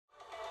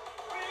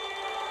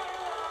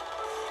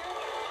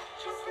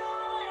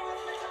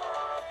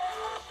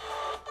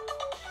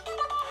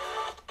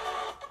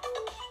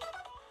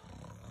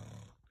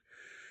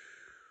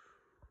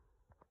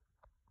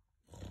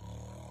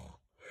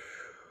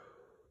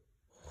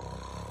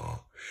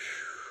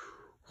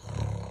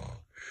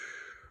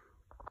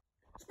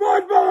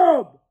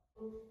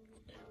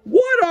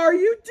are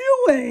you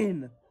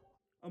doing?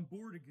 I'm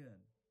bored again.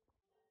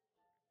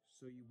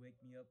 So you wake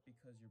me up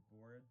because you're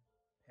bored?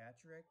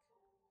 Patrick,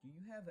 do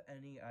you have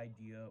any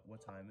idea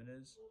what time it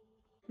is?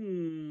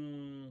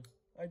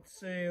 I'd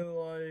say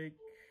like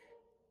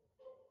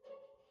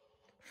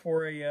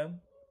 4 a.m.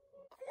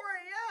 4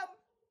 a.m.?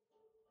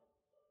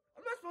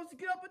 I'm not supposed to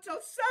get up until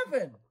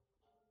 7.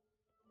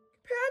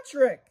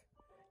 Patrick,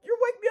 you're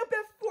waking me up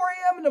at 4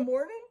 a.m. in the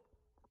morning?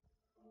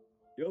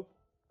 Yep.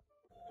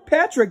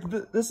 Patrick,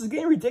 this is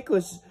getting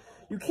ridiculous.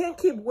 You can't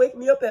keep waking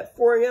me up at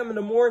 4 a.m. in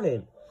the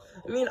morning.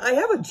 I mean, I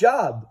have a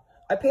job.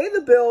 I pay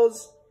the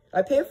bills.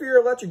 I pay for your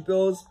electric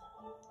bills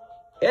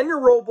and your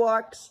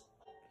Roblox.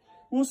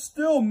 Well,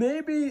 still,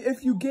 maybe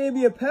if you gave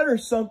me a pet or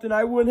something,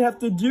 I wouldn't have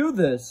to do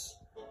this.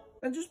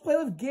 And just play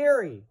with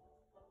Gary.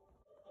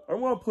 I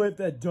don't want to play with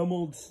that dumb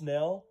old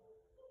snail.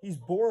 He's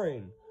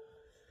boring.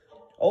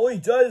 All he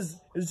does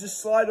is just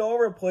slide all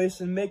over the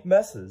place and make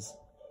messes.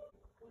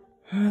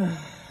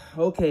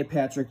 Okay,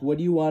 Patrick, what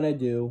do you want to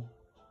do?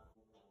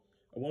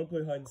 I want to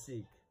play hide and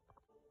seek.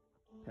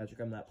 Patrick,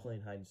 I'm not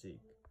playing hide and seek.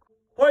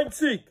 Hide and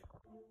seek!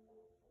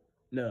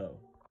 No.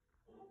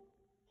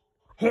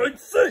 Hide and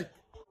seek!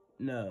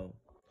 No.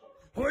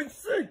 Hide and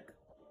seek!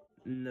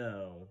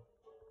 No.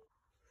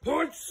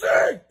 Hide and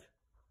seek!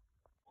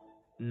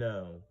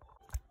 No.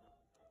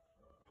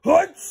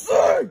 Hide and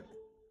seek!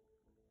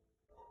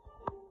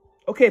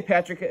 Okay,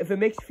 Patrick, if it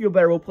makes you feel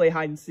better, we'll play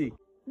hide and seek.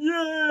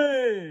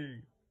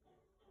 Yay!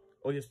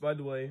 Oh yes, by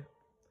the way,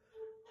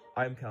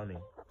 I'm counting.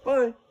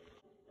 Bye.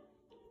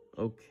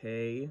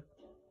 Okay.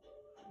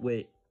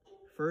 Wait.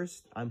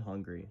 First, I'm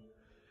hungry.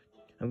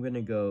 I'm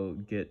gonna go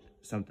get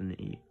something to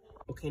eat.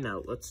 Okay,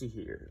 now, let's see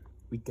here.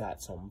 We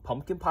got some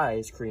pumpkin pie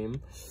ice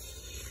cream.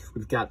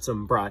 We've got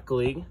some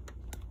broccoli.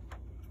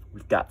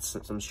 We've got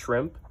some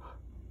shrimp.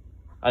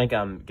 I think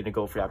I'm gonna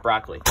go for that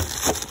broccoli.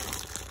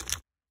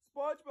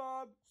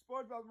 SpongeBob!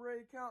 SpongeBob, I'm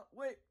ready to count.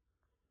 Wait.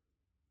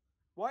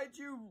 Why'd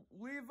you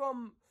leave,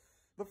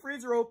 the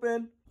freezer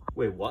open?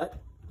 Wait, what?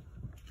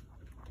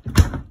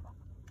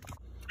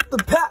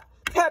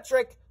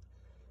 Patrick!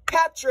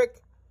 Patrick!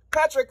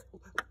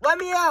 Let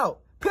me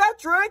out!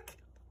 Patrick!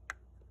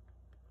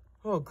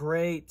 Oh,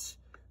 great.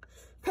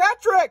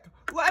 Patrick!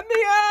 Let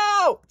me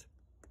out!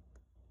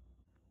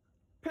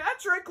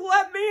 Patrick,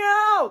 let me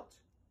out!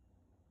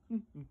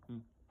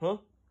 Huh?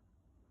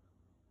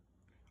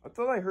 I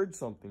thought I heard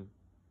something.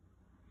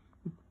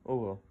 Oh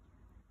well.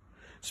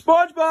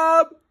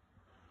 SpongeBob!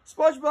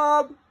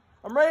 SpongeBob!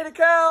 I'm ready to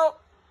count!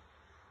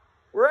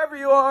 Wherever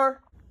you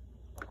are.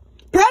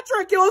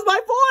 Patrick, it was my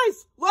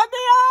voice! Let me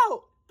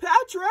out!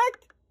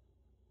 Patrick!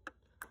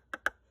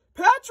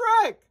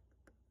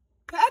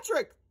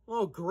 Patrick!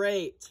 Oh,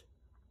 great.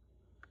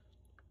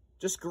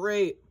 Just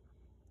great.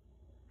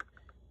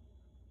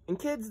 And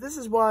kids, this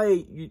is why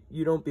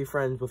you don't be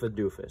friends with a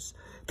doofus.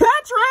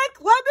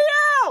 Patrick, let me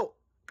out!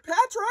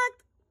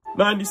 Patrick!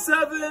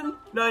 97,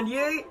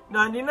 98,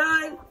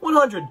 99,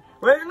 100.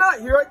 Ready or not,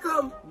 here I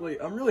come. Wait,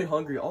 I'm really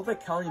hungry. All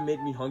that counting made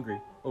me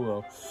hungry. Oh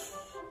well.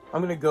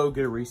 I'm gonna go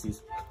get a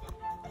Reese's.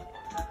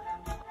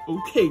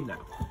 Okay now.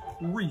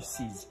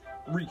 Reese's.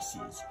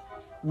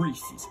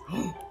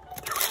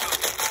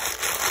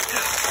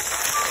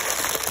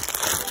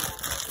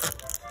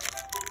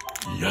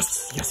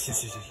 Yes.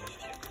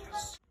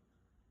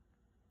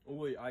 Oh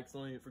wait, I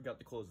accidentally forgot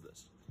to close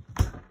this.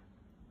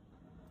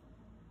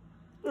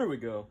 There we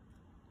go.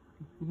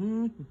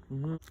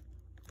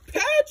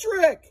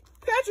 Patrick,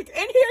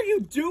 in here,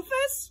 you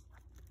doofus!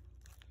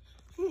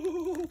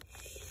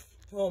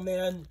 Oh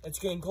man, it's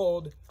getting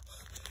cold.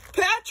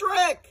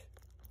 Patrick!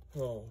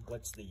 Oh,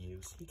 what's the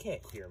use? He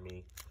can't hear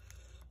me.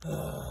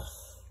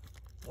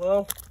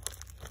 Well,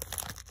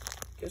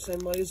 guess I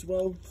might as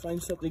well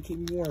find something to keep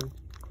me warm.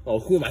 Oh,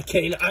 who am I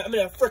kidding? I'm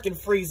in a freaking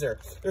freezer.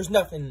 There's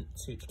nothing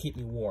to keep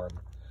me warm.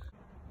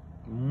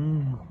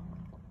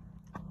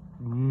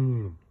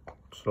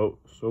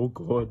 So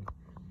good.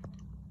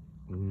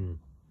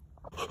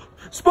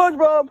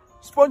 SpongeBob,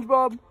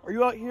 are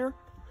you out here?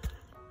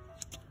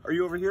 Are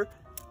you over here?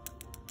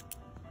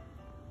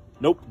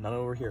 Nope, not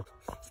over here.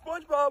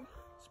 SpongeBob,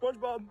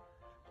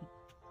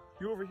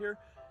 you over here?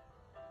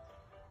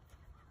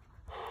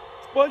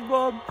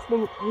 SpongeBob.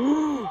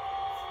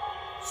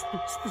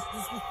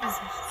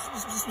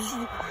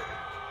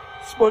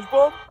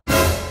 SpongeBob?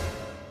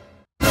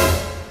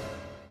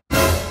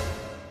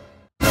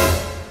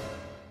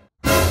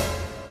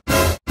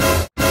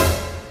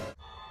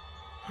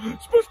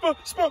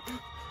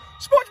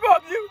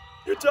 SpongeBob,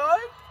 you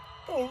died?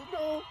 Oh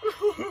no.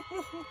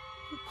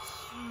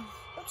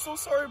 I'm so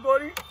sorry,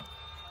 buddy.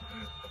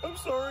 I'm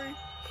sorry.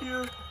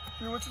 Here,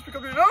 let's just pick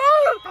up your... No,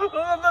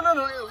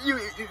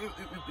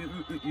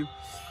 you.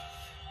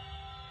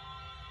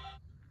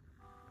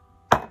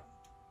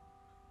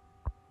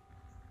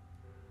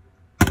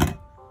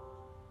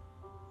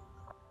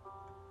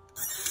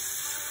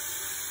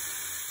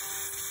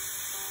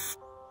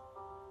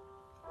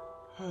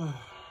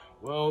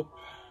 Well,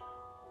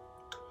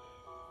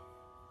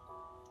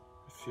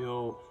 I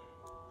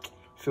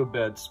feel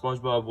bad.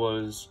 SpongeBob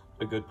was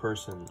a good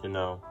person, you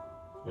know.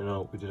 You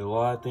know, we did a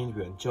lot of things.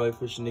 We went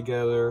jellyfishing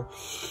together.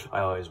 I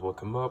always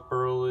woke him up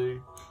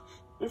early.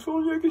 If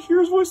only I could hear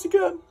his voice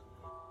again.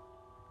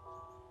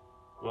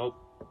 Well,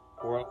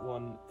 pour out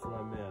one for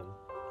my man.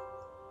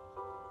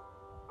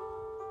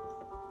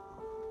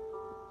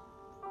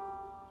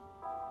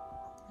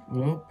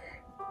 Well,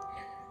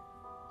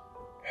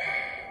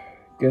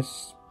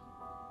 guess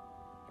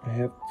I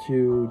have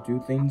to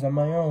do things on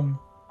my own.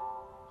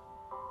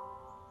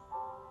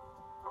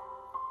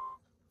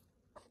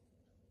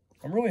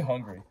 I'm really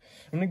hungry.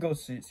 I'm gonna go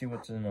see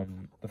what's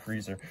in the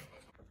freezer.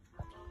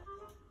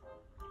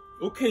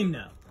 Okay,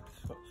 now,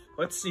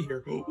 let's see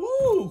here.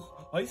 Ooh,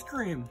 ice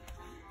cream.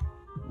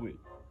 Wait.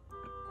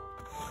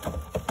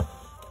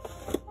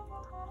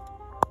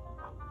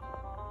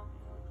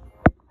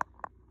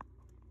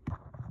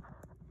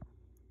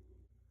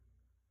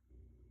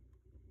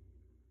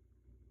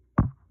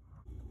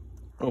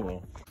 Oh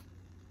well.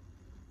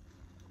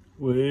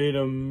 Wait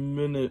a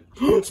minute.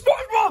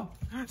 SpongeBob!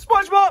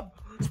 SpongeBob!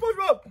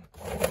 SpongeBob!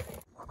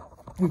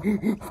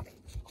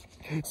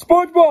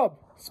 SpongeBob!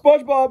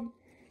 SpongeBob!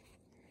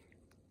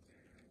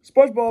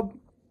 SpongeBob!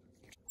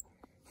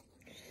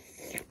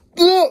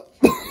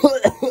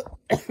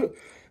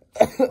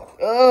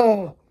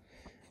 Ugh.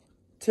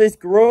 Tastes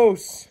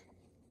gross.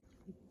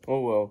 Oh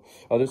well.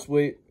 I'll just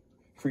wait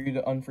for you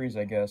to unfreeze,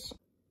 I guess.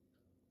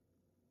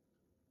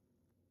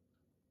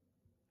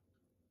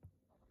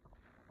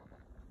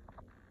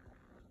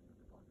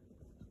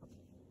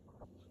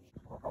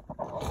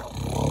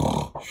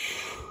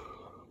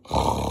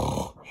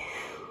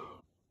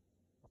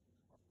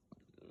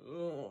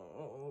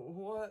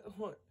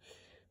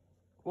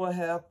 What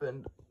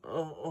happened?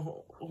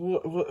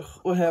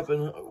 What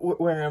happened?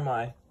 Where am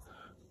I?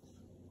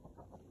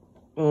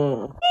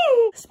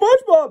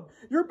 SpongeBob,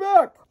 you're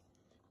back.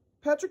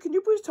 Patrick, can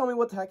you please tell me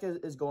what the heck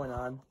is going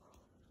on?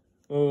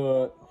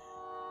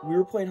 We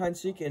were playing hide and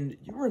seek and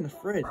you were in the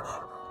fridge.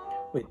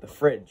 Wait, the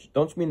fridge?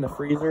 Don't you mean the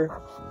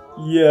freezer?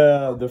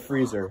 Yeah, the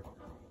freezer.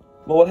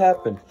 Well, what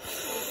happened?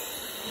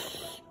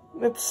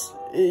 Let's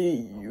say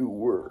you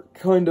were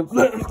kind of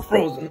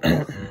frozen.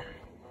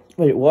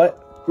 Wait,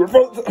 what? You're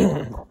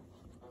frozen.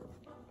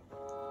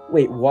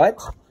 Wait, what?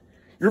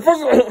 You're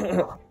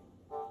frozen.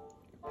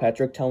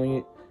 Patrick, tell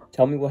me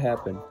what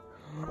happened.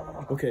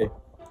 Okay.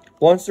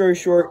 Long story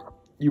short,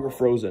 you were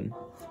frozen.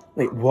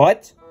 Wait,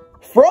 what?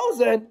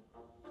 Frozen?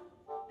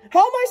 How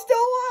am I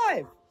still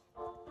alive?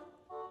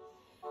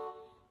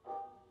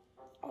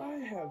 I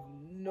have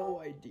no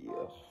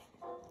idea.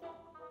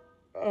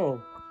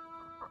 Oh.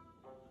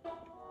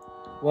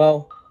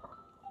 Well,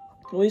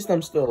 at least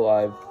I'm still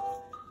alive.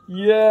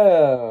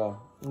 Yeah,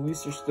 at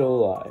least you're still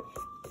alive.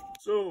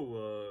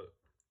 So,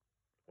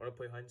 wanna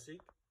play hide and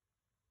seek?